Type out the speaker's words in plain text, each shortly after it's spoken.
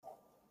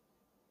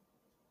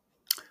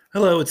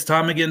Hello, it's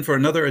Tom again for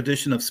another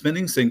edition of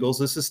Spinning Singles.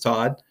 This is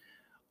Todd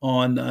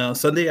on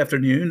Sunday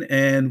afternoon,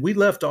 and we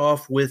left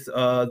off with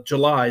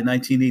July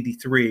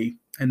 1983,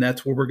 and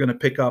that's where we're going to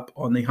pick up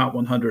on the Hot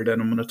 100.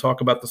 And I'm going to talk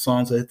about the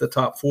songs that hit the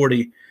top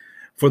 40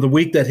 for the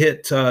week that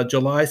hit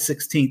July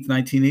 16th,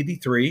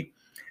 1983.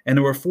 And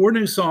there were four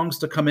new songs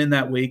to come in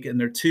that week, and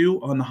there are two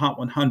on the Hot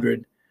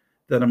 100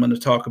 that I'm going to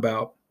talk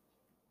about.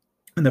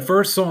 And the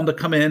first song to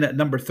come in at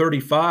number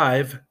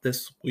 35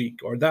 this week,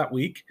 or that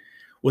week,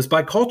 was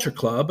by Culture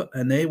Club,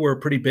 and they were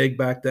pretty big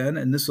back then.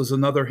 And this was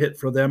another hit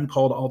for them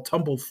called I'll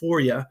Tumble For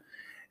Ya.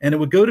 And it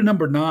would go to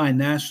number 9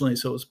 nationally,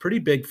 so it was pretty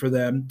big for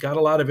them, got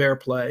a lot of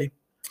airplay.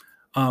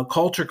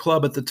 Culture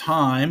Club at the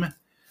time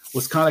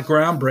was kind of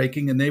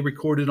groundbreaking, and they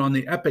recorded on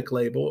the Epic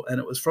label, and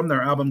it was from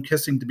their album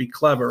Kissing to Be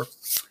Clever.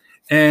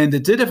 And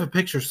it did have a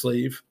picture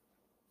sleeve,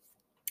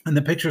 and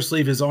the picture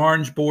sleeve is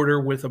orange border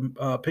with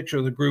a picture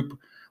of the group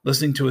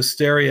listening to a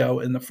stereo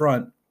in the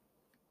front.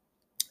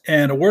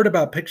 And a word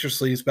about picture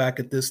sleeves back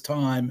at this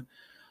time.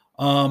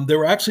 There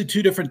were actually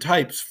two different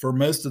types for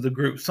most of the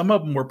groups. Some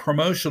of them were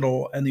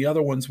promotional and the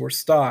other ones were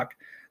stock.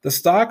 The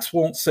stocks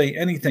won't say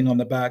anything on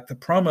the back. The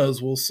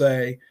promos will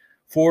say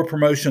for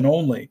promotion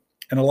only.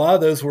 And a lot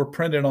of those were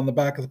printed on the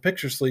back of the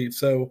picture sleeve.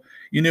 So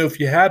you knew if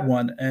you had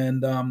one.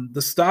 And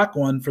the stock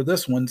one for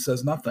this one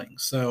says nothing.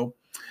 So,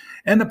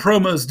 and the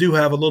promos do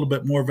have a little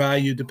bit more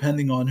value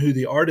depending on who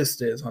the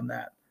artist is on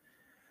that.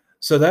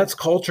 So that's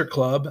Culture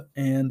Club,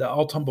 and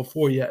I'll Tumble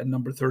For Ya at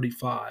number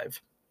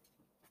 35.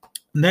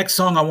 Next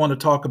song I want to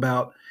talk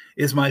about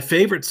is my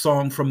favorite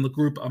song from the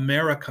group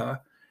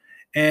America,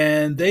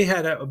 and they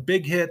had a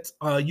big hit,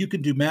 You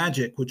Can Do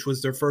Magic, which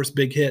was their first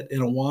big hit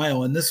in a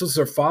while, and this was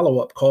their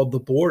follow-up called The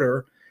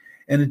Border,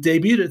 and it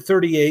debuted at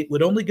 38,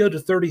 would only go to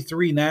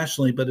 33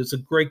 nationally, but it's a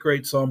great,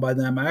 great song by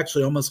them. I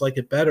actually almost like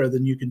it better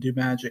than You Can Do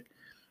Magic.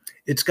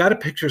 It's got a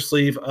picture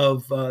sleeve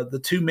of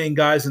the two main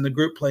guys in the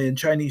group playing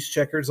Chinese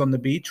checkers on the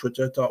beach, which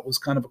I thought was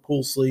kind of a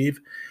cool sleeve.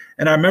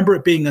 And I remember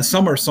it being a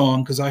summer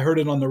song because I heard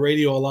it on the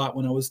radio a lot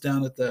when I was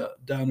down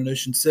in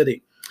Ocean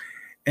City.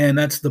 And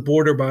that's The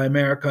Border by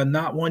America,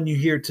 not one you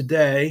hear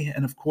today.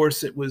 And of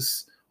course, it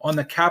was on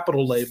the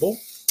Capitol label,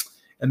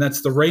 and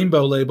that's the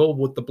rainbow label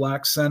with the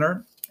black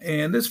center.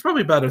 And it's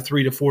probably about a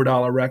 $3 to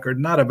 $4 record,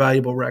 not a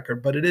valuable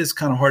record, but it is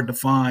kind of hard to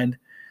find.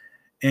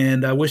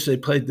 And I wish they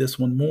played this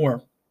one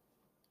more.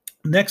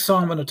 Next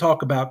song I'm going to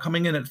talk about,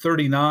 coming in at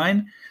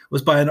 39,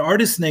 was by an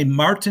artist named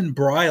Martin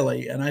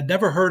Briley, and I'd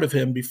never heard of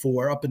him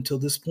before up until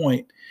this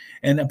point.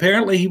 And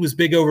apparently he was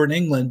big over in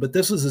England, but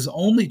this was his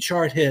only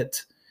chart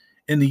hit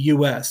in the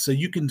U.S., so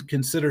you can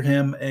consider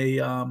him a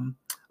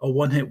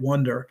one-hit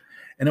wonder.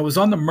 And it was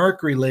on the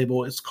Mercury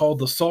label. It's called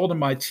The Salt of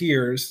My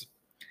Tears,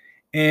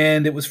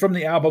 and it was from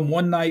the album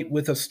One Night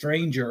with a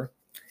Stranger.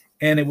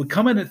 And it would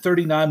come in at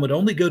 39, would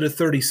only go to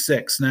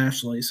 36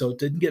 nationally, so it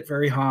didn't get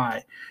very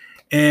high.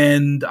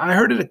 And I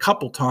heard it a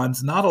couple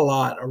times, not a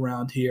lot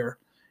around here.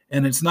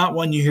 And it's not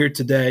one you hear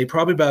today,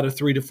 probably about a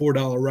 $3 to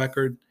 $4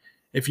 record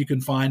if you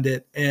can find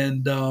it.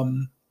 And,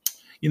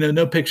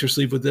 no picture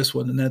sleeve with this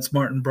one. And that's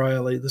Martin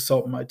Briley, The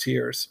Salt in My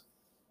Tears.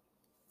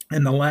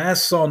 And the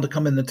last song to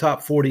come in the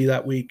top 40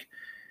 that week,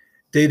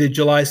 dated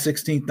July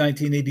 16th,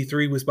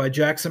 1983, was by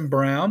Jackson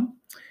Browne.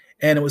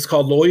 And it was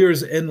called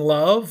Lawyers in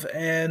Love,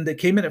 and it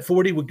came in at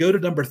 40, would go to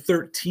number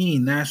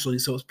 13 nationally,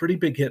 so it was a pretty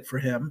big hit for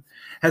him.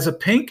 Has a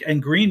pink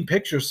and green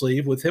picture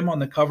sleeve with him on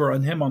the cover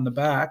and him on the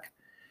back.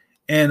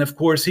 And, of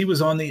course, he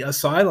was on the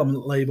Asylum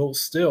label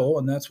still,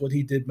 and that's what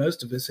he did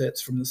most of his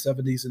hits from the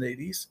 70s and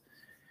 80s.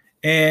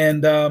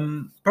 And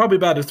probably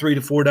about a $3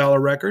 to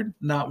 $4 record,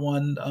 not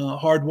one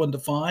hard one to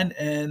find,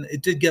 and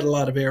it did get a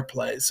lot of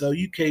airplay, so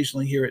you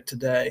occasionally hear it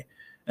today,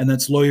 and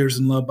that's Lawyers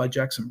in Love by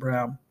Jackson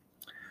Browne.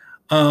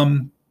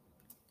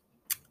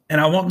 And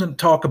I want to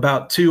talk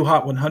about two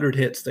Hot 100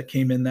 hits that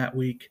came in that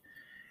week.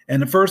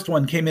 And the first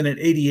one came in at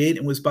 88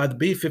 and was by the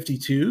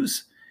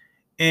B-52s.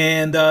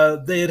 And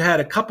they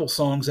had a couple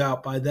songs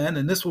out by then.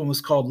 And this one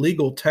was called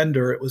Legal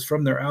Tender. It was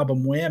from their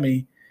album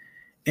Whammy.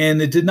 And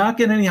it did not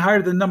get any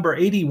higher than number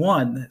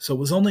 81. So it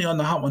was only on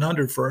the Hot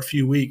 100 for a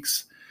few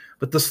weeks.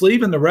 But the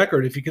sleeve and the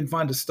record, if you can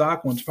find a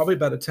stock one, it's probably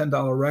about a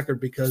 $10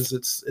 record because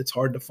it's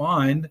hard to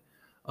find.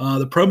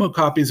 The promo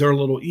copies are a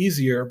little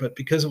easier, but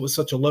because it was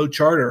such a low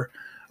charter,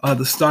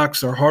 the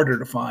stocks are harder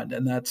to find,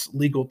 and that's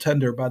Legal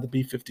Tender by the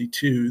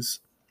B-52s.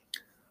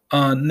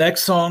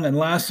 Next song and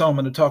last song I'm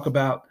going to talk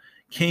about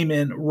came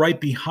in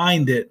right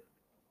behind it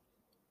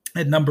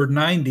at number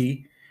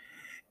 90.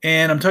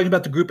 And I'm talking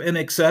about the group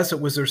INXS. It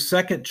was their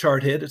second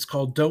chart hit. It's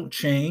called Don't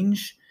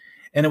Change.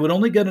 And it would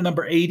only go to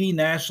number 80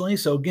 nationally.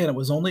 So, again, it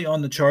was only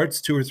on the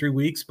charts 2 or 3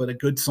 weeks, but a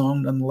good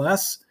song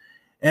nonetheless.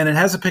 And it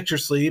has a picture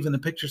sleeve, and the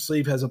picture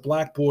sleeve has a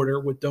black border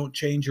with Don't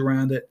Change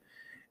around it,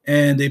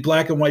 and a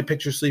black and white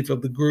picture sleeve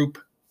of the group,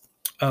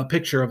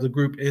 picture of the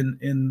group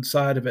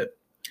inside of it.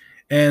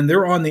 And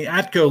they're on the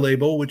Atco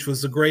label, which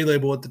was the gray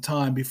label at the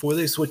time before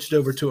they switched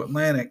over to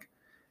Atlantic.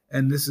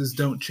 And this is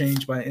Don't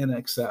Change by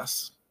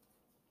INXS.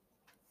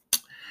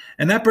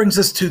 And that brings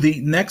us to the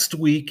next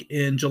week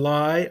in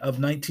July of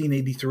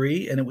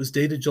 1983, and it was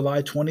dated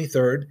July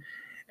 23rd.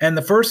 And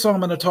the first song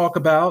I'm going to talk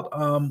about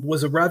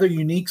was a rather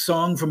unique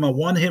song from a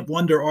one-hit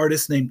wonder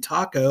artist named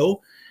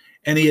Taco.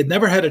 And he had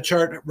never had a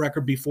chart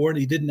record before, and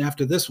he didn't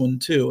after this one,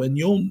 too. And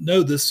you'll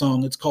know this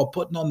song. It's called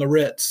Putting on the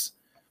Ritz.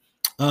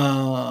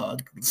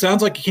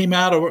 Sounds like it came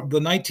out of the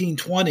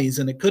 1920s,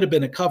 and it could have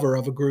been a cover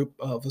of a group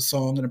of a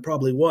song, and it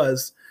probably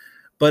was.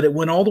 But it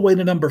went all the way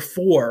to number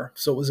 4,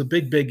 so it was a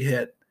big, big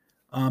hit.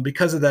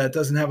 Because of that, it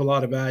doesn't have a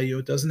lot of value.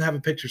 It doesn't have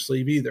a picture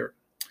sleeve either.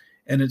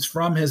 And it's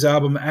from his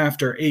album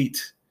After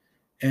 8,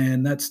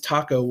 and that's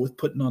Taco with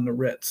Putting on the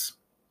Ritz.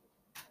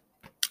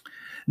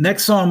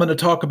 Next song I'm going to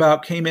talk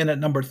about came in at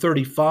number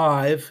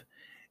 35,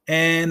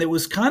 and it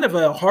was kind of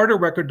a harder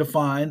record to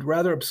find,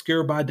 rather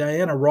obscure, by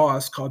Diana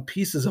Ross, called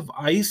Pieces of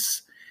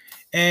Ice,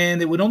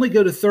 and it would only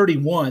go to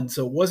 31,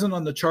 so it wasn't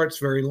on the charts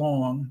very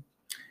long.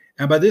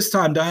 And by this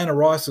time, Diana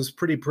Ross was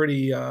pretty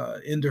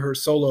into her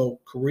solo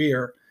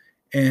career,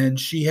 and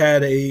she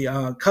had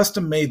a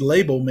custom-made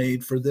label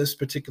made for this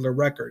particular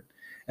record,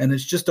 and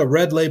it's just a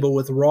red label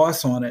with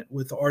Ross on it,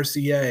 with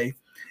RCA,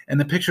 and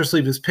the picture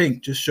sleeve is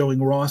pink, just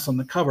showing Ross on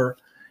the cover.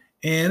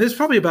 And it's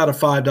probably about a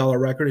 $5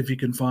 record if you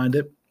can find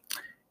it.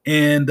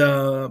 And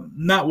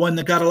not one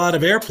that got a lot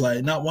of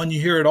airplay, not one you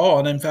hear at all.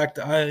 And in fact,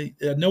 I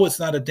know it's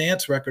not a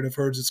dance record of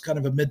hers. It's kind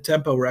of a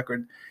mid-tempo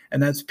record.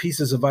 And that's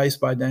Pieces of Ice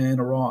by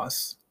Diana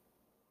Ross.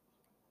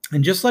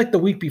 And just like the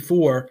week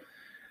before,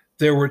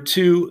 there were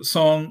 4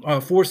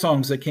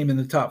 songs that came in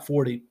the top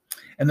 40.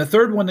 And the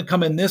third one to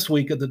come in this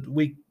week, day of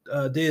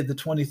the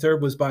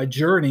 23rd, was by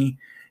Journey.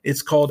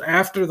 It's called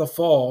After the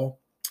Fall.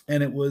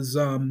 And it was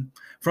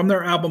from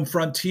their album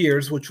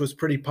Frontiers, which was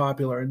pretty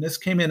popular. And this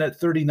came in at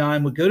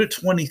 39, would go to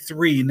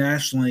 23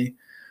 nationally.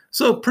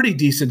 So pretty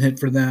decent hit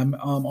for them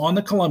on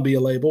the Columbia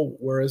label,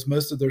 whereas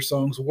most of their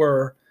songs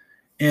were.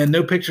 And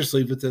no picture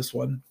sleeve with this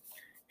one.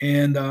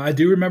 And I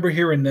do remember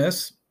hearing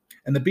this.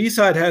 And the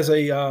B-side has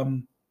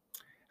a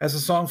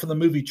song from the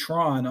movie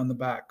Tron on the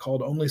back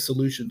called Only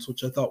Solutions,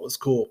 which I thought was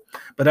cool.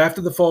 But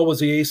After the Fall was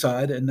the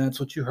A-side, and that's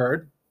what you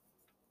heard.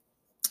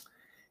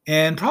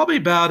 And probably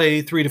about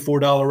a $3 to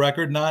 $4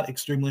 record, not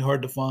extremely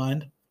hard to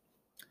find.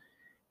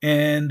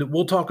 And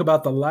we'll talk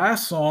about the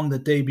last song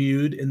that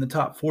debuted in the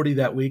top 40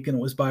 that week, and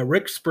it was by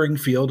Rick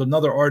Springfield,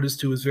 another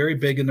artist who was very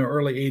big in the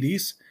early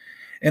 80s.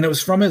 And it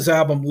was from his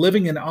album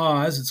Living in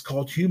Oz. It's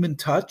called Human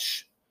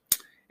Touch,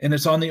 and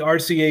it's on the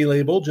RCA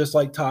label, just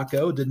like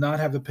Taco. It did not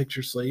have a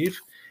picture sleeve.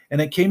 And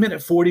it came in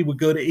at 40, would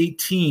go to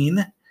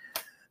 18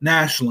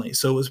 nationally.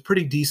 So it was a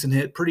pretty decent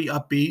hit, pretty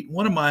upbeat.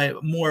 One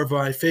of more of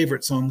my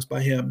favorite songs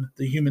by him,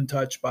 The Human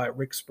Touch by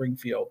Rick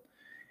Springfield.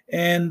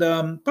 And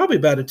probably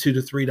about a $2 to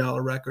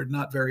 $3 record,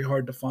 not very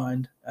hard to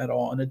find at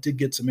all. And it did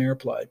get some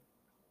airplay.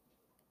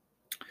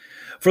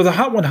 For the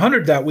Hot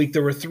 100 that week,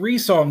 there were 3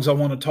 songs I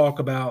want to talk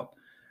about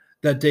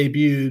that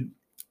debuted.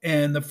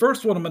 And the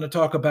first one I'm going to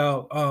talk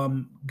about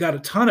got a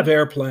ton of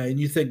airplay. And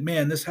you think,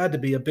 man, this had to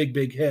be a big,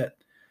 big hit,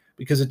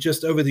 because it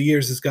just over the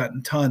years has gotten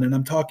a ton. And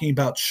I'm talking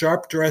about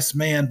Sharp Dressed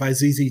Man by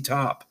ZZ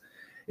Top.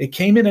 It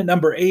came in at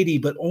number 80,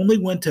 but only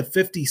went to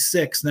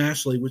 56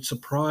 nationally, which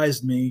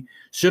surprised me.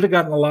 Should have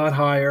gotten a lot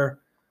higher.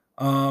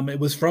 It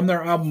was from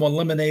their album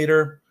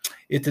Eliminator.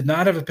 It did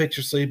not have a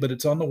picture sleeve, but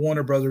it's on the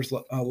Warner Brothers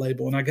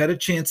label. And I got a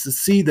chance to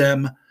see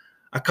them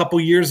a couple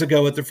years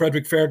ago at the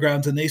Frederick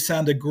Fairgrounds, and they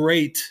sounded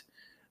great.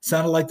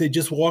 Sounded like they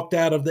just walked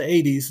out of the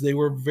 80s. They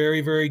were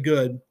very, very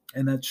good.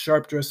 And that's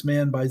Sharp Dressed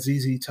Man by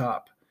ZZ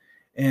Top.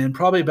 And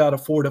probably about a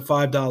 $4 to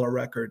 $5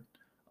 record,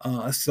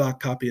 a stock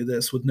copy of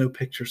this with no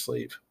picture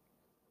sleeve.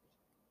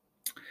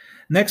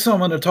 Next song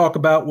I'm going to talk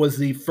about was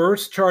the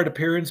first chart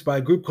appearance by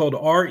a group called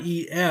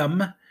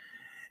REM,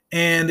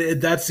 and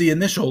that's the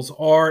initials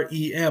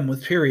REM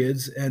with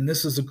periods. And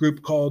this is a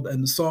group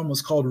and the song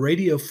was called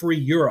Radio Free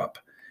Europe.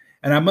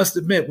 And I must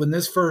admit, when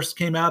this first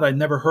came out, I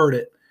never heard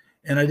it,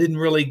 and I didn't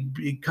really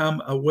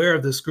become aware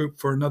of this group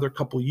for another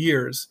couple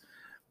years.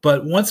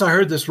 But once I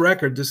heard this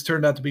record, this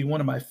turned out to be one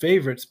of my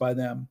favorites by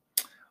them.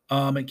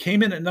 It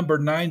came in at number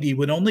 90,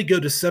 would only go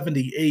to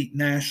 78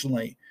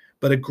 nationally,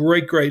 but a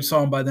great, great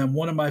song by them.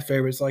 One of my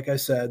favorites, like I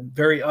said,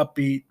 very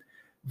upbeat,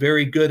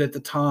 very good at the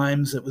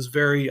times. It was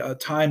very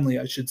timely,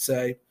 I should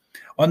say,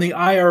 on the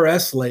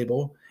IRS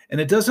label. And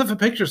it does have a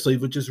picture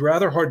sleeve, which is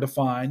rather hard to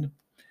find.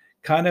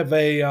 Kind of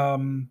a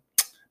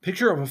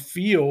picture of a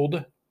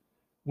field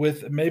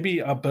with maybe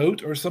a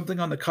boat or something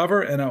on the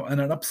cover and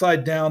an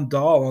upside-down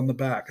doll on the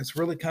back. It's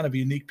really kind of a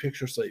unique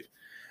picture sleeve.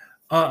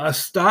 A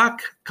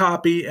stock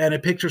copy and a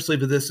picture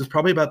sleeve of this is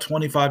probably about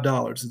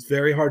 $25. It's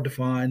very hard to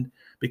find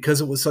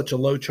because it was such a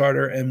low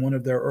charter and one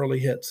of their early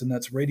hits, and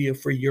that's Radio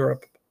Free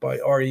Europe by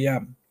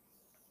REM.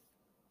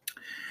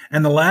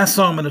 And the last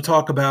song I'm going to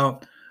talk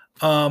about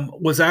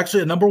was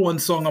actually a number 1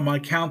 song on my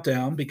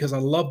countdown because I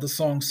love the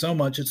song so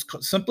much. It's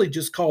simply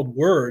just called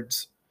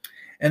Words.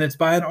 And it's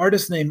by an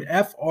artist named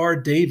F.R.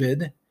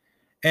 David.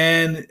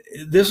 And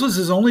this was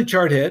his only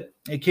chart hit.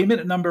 It came in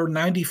at number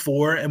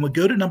 94 and would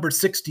go to number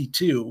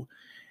 62.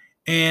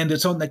 And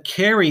it's on the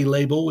Carey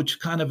label, which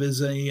kind of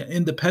is an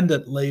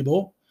independent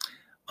label.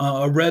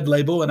 a Red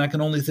label, and I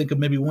can only think of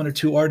maybe one or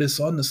two artists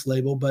on this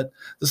label. But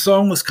the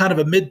song was kind of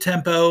a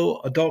mid-tempo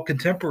adult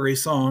contemporary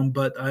song,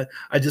 but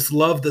I just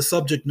love the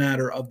subject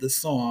matter of this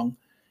song.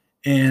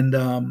 And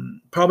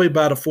probably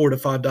about a $4 to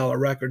 $5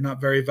 record, not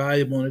very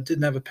valuable, and it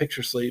didn't have a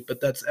picture sleeve, but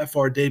that's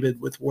F.R.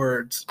 David with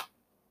Words.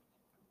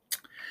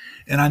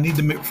 And I need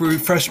to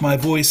refresh my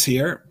voice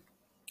here.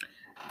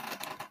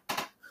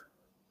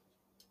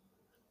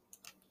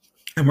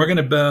 And we're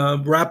going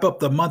to wrap up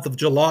the month of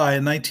July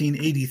in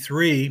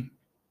 1983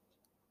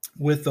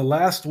 with the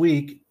last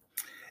week.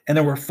 And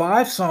there were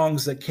 5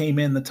 songs that came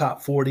in the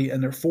top 40,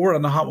 and there are 4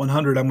 on the Hot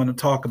 100 I'm going to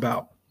talk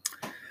about.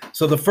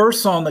 So the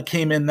first song that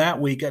came in that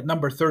week at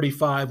number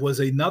 35 was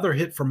another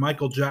hit from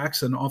Michael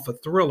Jackson off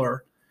of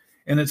Thriller,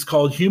 and it's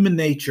called Human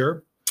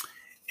Nature.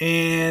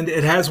 And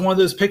it has one of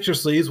those picture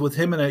sleeves with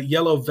him in a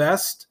yellow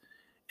vest,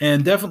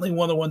 and definitely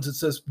one of the ones that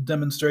says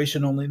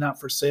demonstration only, not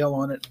for sale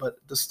on it, but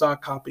the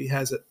stock copy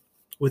has it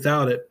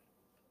without it.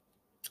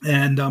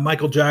 And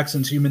Michael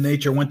Jackson's Human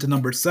Nature went to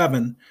number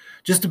 7.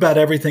 Just about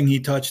everything he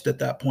touched at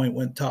that point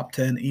went top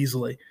 10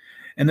 easily.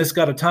 And this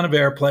got a ton of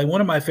airplay.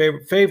 One of my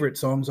favorite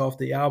songs off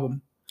the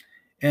album,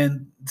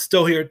 and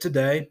still here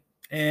today.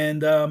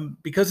 And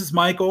because it's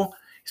Michael,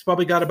 he's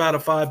probably got about a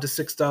 $5 to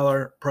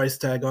 $6 price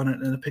tag on it,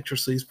 and the picture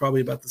sleeve is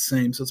probably about the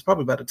same. So it's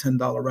probably about a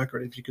 $10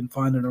 record if you can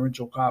find an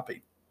original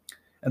copy.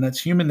 And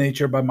that's Human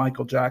Nature by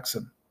Michael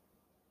Jackson.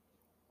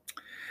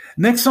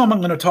 Next song I'm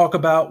going to talk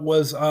about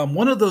was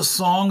one of those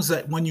songs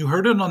that when you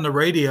heard it on the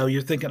radio,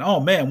 you're thinking, oh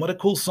man, what a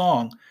cool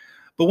song.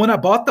 But when I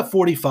bought the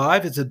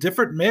 45, it's a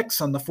different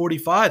mix on the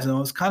 45s, and I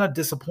was kind of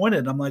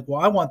disappointed. I'm like,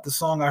 well, I want the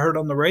song I heard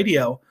on the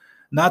radio,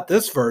 not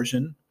this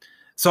version.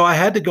 So I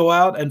had to go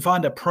out and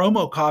find a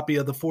promo copy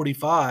of the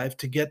 45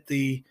 to get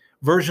the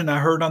version I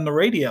heard on the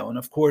radio. And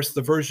of course,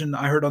 the version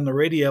I heard on the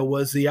radio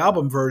was the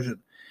album version.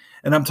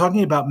 And I'm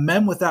talking about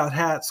Men Without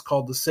Hats,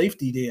 called The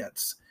Safety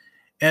Dance.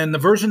 And the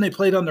version they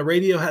played on the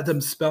radio had them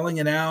spelling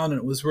it out, and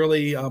it was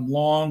really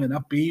long and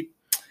upbeat.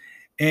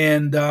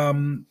 And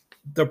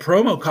the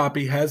promo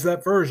copy has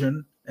that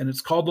version, and it's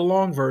called the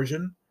long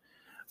version.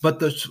 But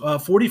the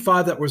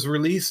 45 that was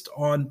released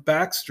on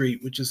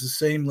Backstreet, which is the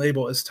same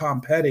label as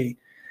Tom Petty,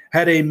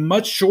 had a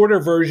much shorter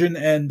version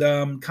and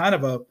kind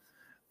of a,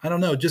 I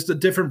don't know, just a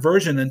different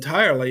version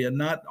entirely, and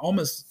not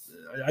almost,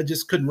 I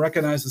just couldn't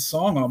recognize the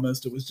song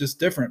almost. It was just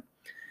different.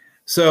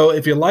 So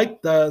if you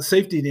like the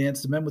Safety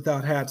Dance, the Men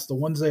Without Hats, the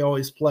ones they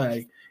always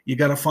play, you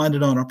got to find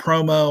it on a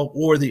promo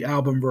or the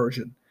album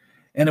version.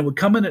 And it would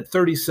come in at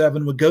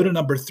 37, would go to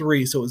number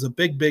 3. So it was a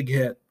big, big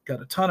hit,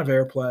 got a ton of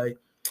airplay.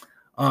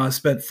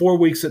 Spent 4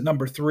 weeks at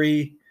number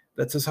 3.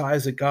 That's as high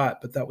as it got,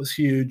 but that was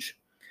huge.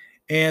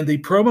 And the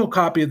promo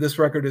copy of this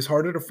record is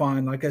harder to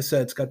find. Like I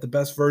said, it's got the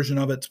best version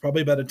of it. It's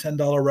probably about a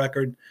 $10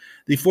 record.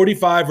 The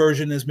 45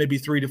 version is maybe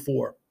 $3 to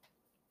 $4.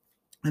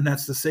 And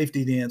that's the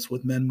Safety Dance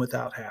with Men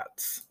Without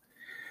Hats.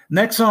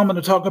 Next song I'm going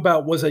to talk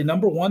about was a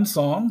number 1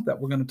 song that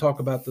we're going to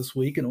talk about this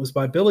week, and it was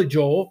by Billy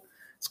Joel.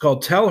 It's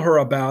called Tell Her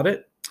About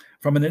It,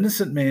 from An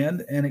Innocent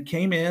Man, and it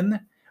came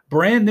in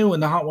brand new in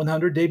the Hot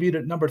 100, debuted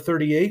at number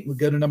 38, would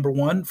go to number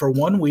 1 for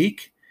 1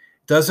 week.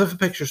 It does have a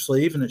picture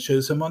sleeve, and it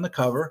shows him on the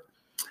cover.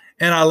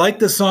 And I liked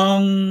the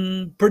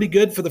song pretty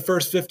good for the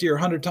first 50 or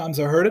 100 times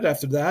I heard it.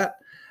 After that,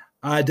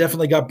 I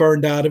definitely got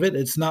burned out of it.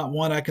 It's not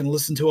one I can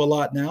listen to a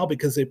lot now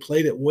because they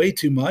played it way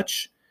too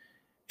much.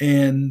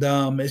 And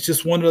it's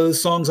just one of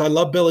those songs. I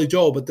love Billy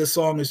Joel, but this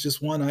song is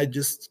just one I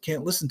just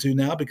can't listen to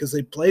now because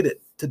they played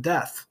it to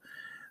death.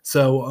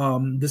 So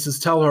this is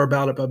Tell Her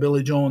About It by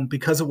Billy Joel. And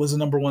because it was a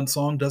number 1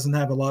 song, doesn't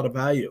have a lot of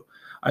value.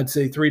 I'd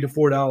say $3 to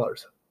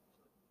 $4.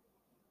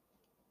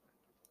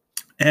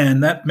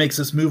 And that makes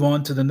us move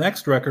on to the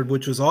next record,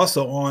 which was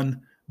also on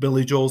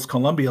Billy Joel's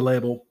Columbia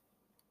label.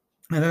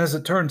 And as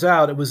it turns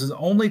out, it was his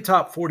only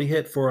top 40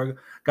 hit for a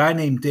guy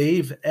named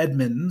Dave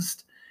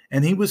Edmunds.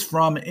 And he was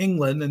from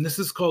England, and this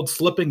is called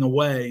Slipping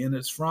Away, and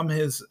it's from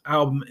his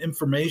album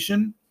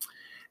Information.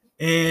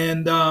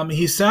 And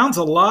he sounds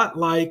a lot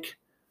like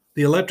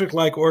the Electric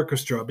Light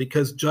Orchestra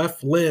because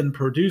Jeff Lynne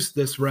produced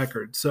this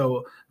record.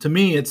 So to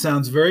me, it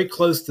sounds very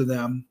close to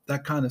them,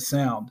 that kind of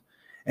sound.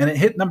 And it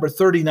hit number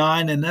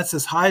 39, and that's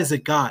as high as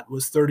it got,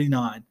 was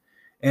 39.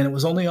 And it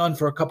was only on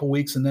for a couple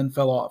weeks and then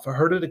fell off. I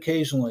heard it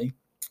occasionally,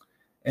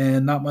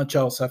 and not much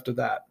else after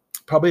that.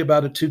 Probably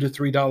about a $2 to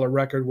 $3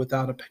 record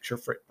without a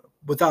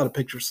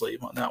picture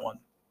sleeve on that one.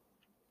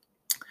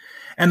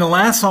 And the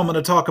last song I'm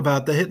going to talk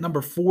about, that hit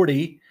number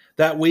 40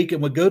 that week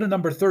and would go to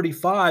number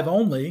 35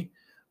 only,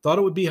 thought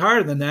it would be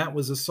higher than that,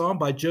 was a song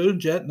by Joan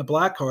Jett and the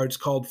Blackhearts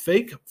called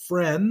Fake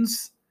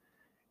Friends.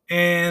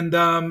 And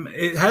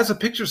it has a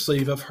picture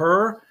sleeve of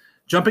her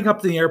jumping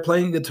up in the air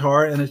playing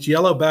guitar, and it's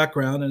yellow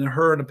background, and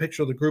her and a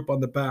picture of the group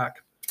on the back.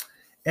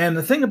 And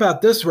the thing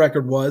about this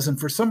record was, and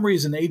for some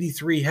reason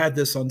 83 had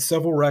this on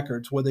several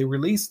records, where they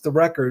released the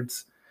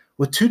records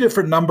with 2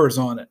 different numbers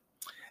on it.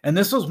 And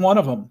this was one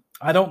of them.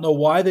 I don't know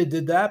why they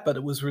did that, but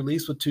it was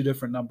released with 2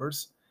 different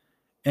numbers.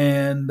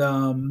 And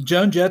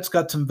Joan Jett's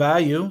got some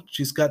value.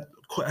 She's got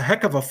a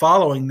heck of a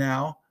following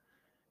now.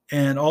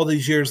 And all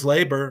these years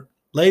later,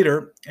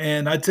 later,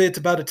 and I'd say it's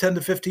about a $10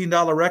 to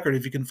 $15 record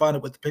if you can find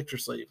it with the picture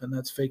sleeve, and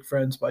that's Fake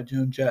Friends by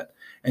Joan Jett.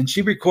 And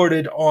she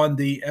recorded on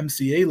the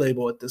MCA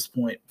label at this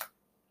point.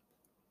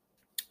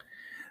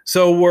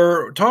 So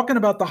we're talking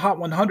about the Hot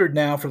 100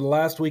 now for the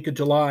last week of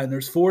July, and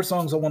there's 4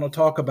 songs I want to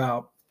talk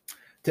about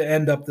to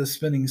end up this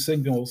Spinning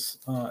Singles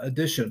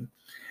edition.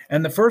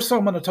 And the first song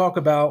I'm going to talk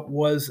about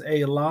was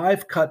a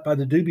live cut by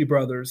the Doobie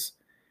Brothers,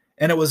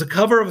 and it was a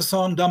cover of a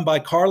song done by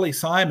Carly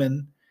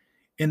Simon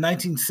in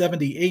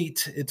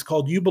 1978. It's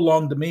called You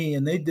Belong to Me,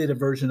 and they did a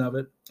version of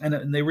it.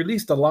 And they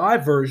released a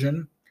live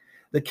version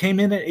that came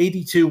in at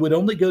 82, would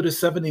only go to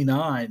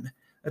 79.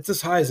 That's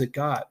as high as it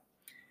got.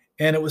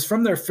 And it was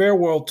from their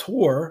Farewell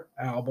Tour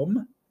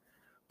album.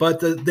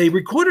 But they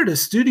recorded a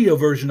studio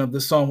version of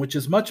the song, which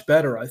is much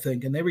better, I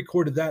think. And they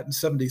recorded that in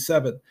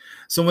 77.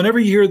 So whenever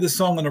you hear this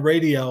song on the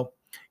radio,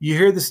 you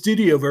hear the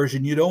studio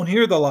version. You don't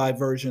hear the live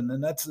version.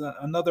 And that's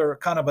another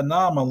kind of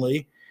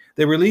anomaly.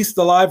 They released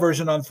the live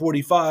version on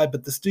 45,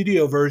 but the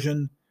studio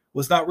version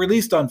was not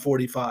released on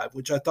 45,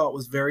 which I thought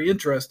was very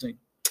interesting.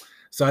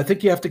 So I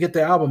think you have to get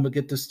the album to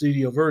get the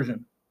studio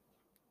version.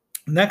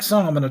 Next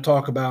song I'm going to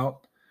talk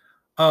about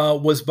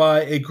was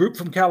by a group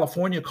from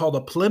California called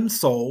the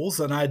Plimsouls,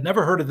 and I had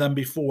never heard of them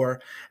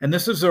before. And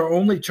this is their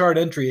only chart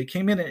entry. It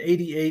came in at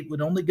 88,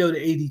 would only go to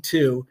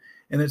 82,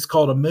 and it's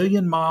called A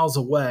Million Miles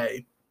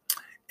Away.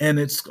 And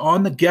it's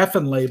on the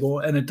Geffen label,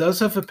 and it does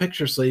have a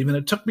picture sleeve. And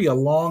it took me a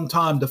long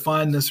time to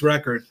find this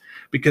record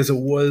because it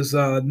was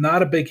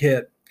not a big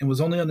hit. It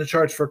was only on the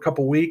charts for a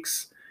couple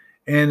weeks,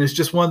 and it's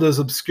just one of those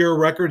obscure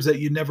records that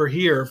you never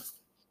hear.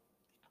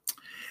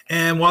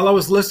 And while I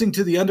was listening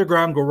to the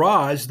Underground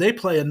Garage, they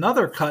play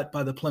another cut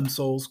by the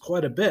Plimsouls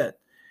quite a bit,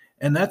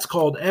 and that's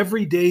called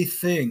Everyday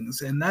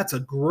Things, and that's a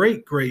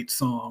great, great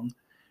song.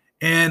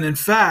 And in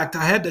fact,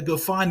 I had to go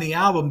find the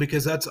album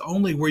because that's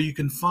only where you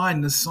can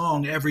find the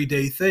song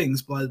Everyday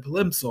Things by the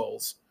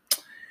Plimsouls.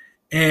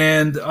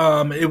 And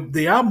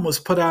the album was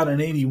put out in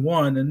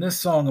 81, and this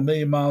song, A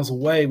Million Miles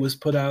Away, was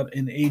put out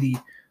in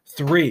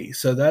 83.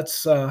 So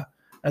that's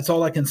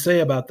all I can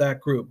say about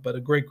that group, but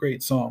a great,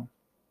 great song.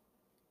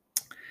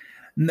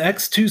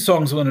 Next 2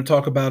 songs I'm going to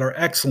talk about are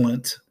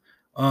excellent.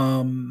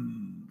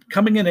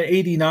 Coming in at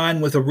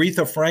 89 with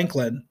Aretha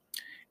Franklin,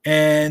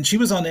 and she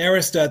was on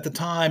Arista at the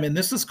time, and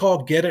this is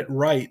called Get It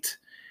Right.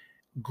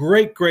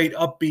 Great, great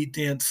upbeat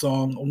dance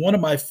song, one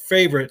of my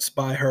favorites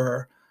by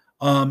her.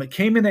 It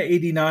came in at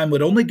 89,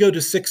 would only go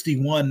to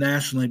 61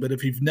 nationally, but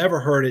if you've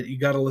never heard it, you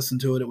got to listen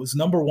to it. It was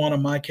number 1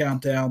 on my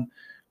countdown.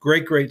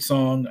 Great, great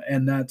song,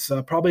 and that's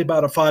probably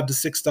about a $5 to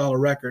 $6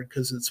 record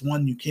because it's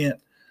one you can't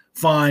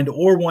find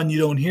or one you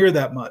don't hear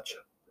that much.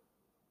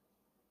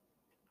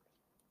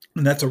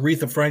 And that's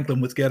Aretha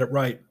Franklin with Get It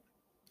Right.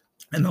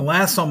 And the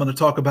last song I'm going to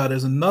talk about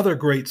is another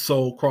great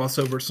soul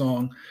crossover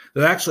song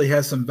that actually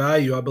has some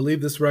value. I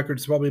believe this record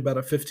is probably about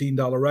a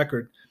 $15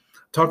 record.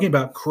 Talking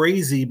about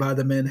Crazy by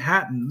the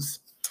Manhattans.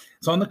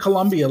 It's on the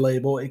Columbia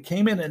label. It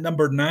came in at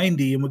number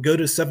 90 and would go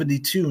to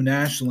 72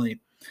 nationally.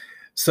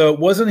 So it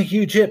wasn't a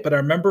huge hit, but I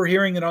remember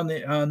hearing it on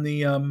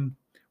the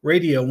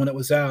radio when it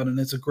was out, and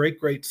it's a great,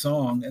 great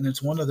song, and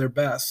it's one of their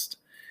best.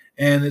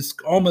 And it's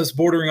almost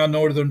bordering on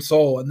Northern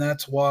Soul, and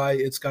that's why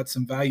it's got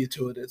some value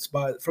to it. It's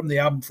from the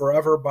album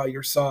Forever by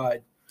Your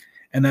Side,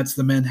 and that's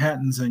the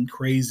Manhattans and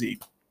Crazy.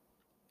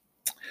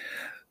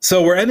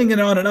 So we're ending it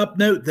on an up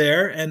note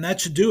there, and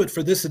that should do it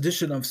for this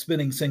edition of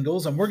Spinning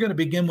Singles, and we're going to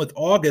begin with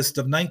August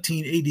of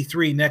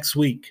 1983 next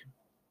week.